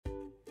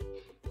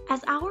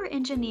As our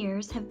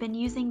engineers have been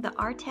using the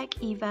Artec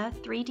Eva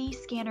 3D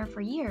scanner for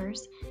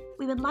years,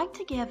 we would like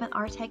to give an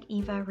Artec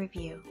Eva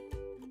review.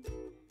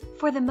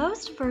 For the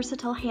most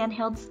versatile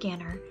handheld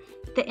scanner,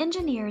 the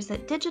engineers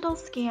at Digital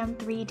Scan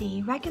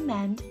 3D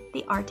recommend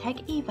the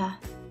Artec Eva.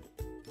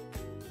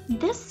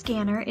 This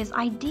scanner is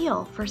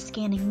ideal for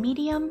scanning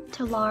medium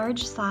to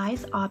large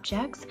size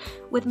objects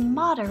with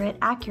moderate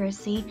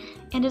accuracy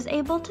and is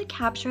able to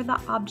capture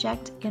the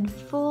object in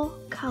full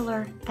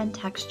color and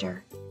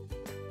texture.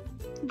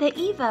 The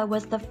Eva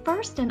was the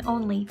first and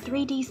only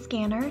 3D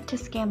scanner to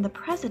scan the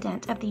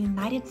President of the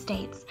United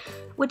States,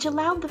 which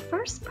allowed the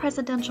first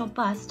presidential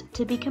bust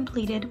to be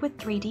completed with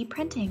 3D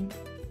printing.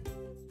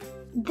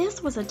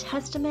 This was a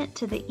testament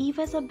to the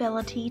Eva's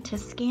ability to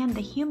scan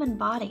the human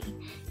body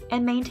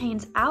and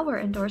maintains our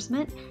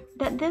endorsement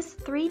that this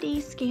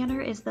 3D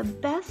scanner is the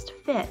best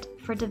fit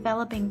for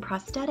developing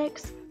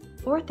prosthetics,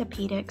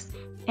 orthopedics,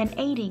 and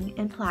aiding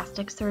in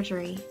plastic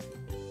surgery.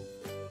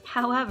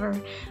 However,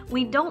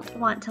 we don't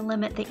want to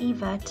limit the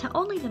Eva to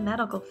only the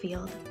medical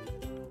field.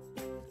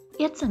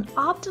 It's an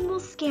optimal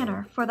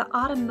scanner for the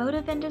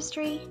automotive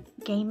industry,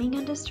 gaming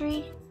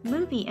industry,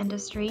 movie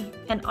industry,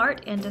 and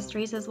art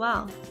industries as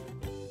well.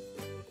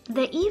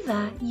 The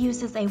Eva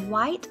uses a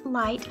white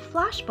light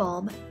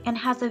flashbulb and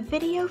has a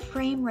video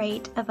frame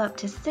rate of up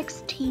to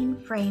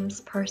 16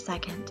 frames per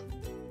second.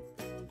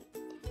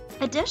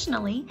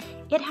 Additionally,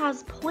 it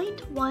has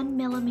 0.1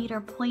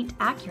 millimeter point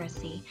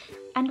accuracy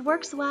and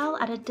works well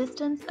at a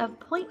distance of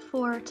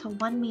 0.4 to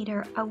 1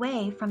 meter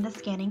away from the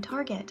scanning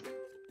target.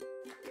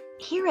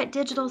 Here at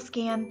Digital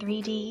Scan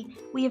 3D,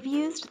 we have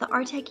used the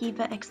Artec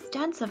Eva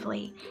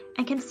extensively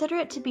and consider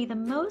it to be the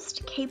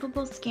most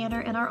capable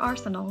scanner in our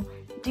arsenal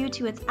due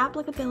to its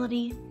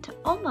applicability to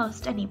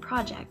almost any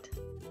project.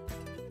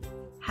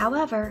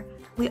 However,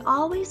 we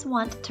always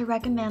want to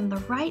recommend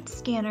the right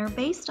scanner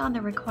based on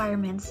the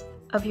requirements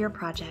of your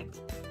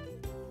project.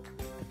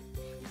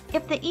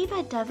 If the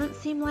Eva doesn't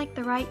seem like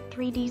the right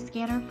 3D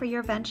scanner for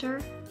your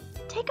venture,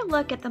 take a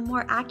look at the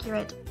more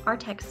accurate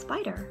Artec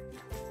Spider.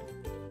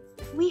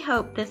 We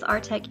hope this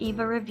Artec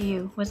Eva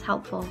review was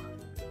helpful.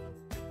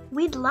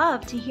 We'd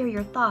love to hear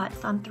your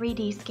thoughts on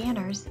 3D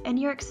scanners and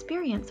your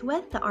experience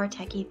with the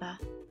Artec Eva.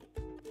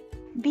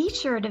 Be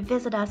sure to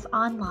visit us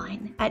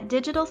online at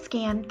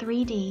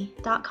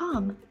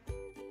digitalscan3d.com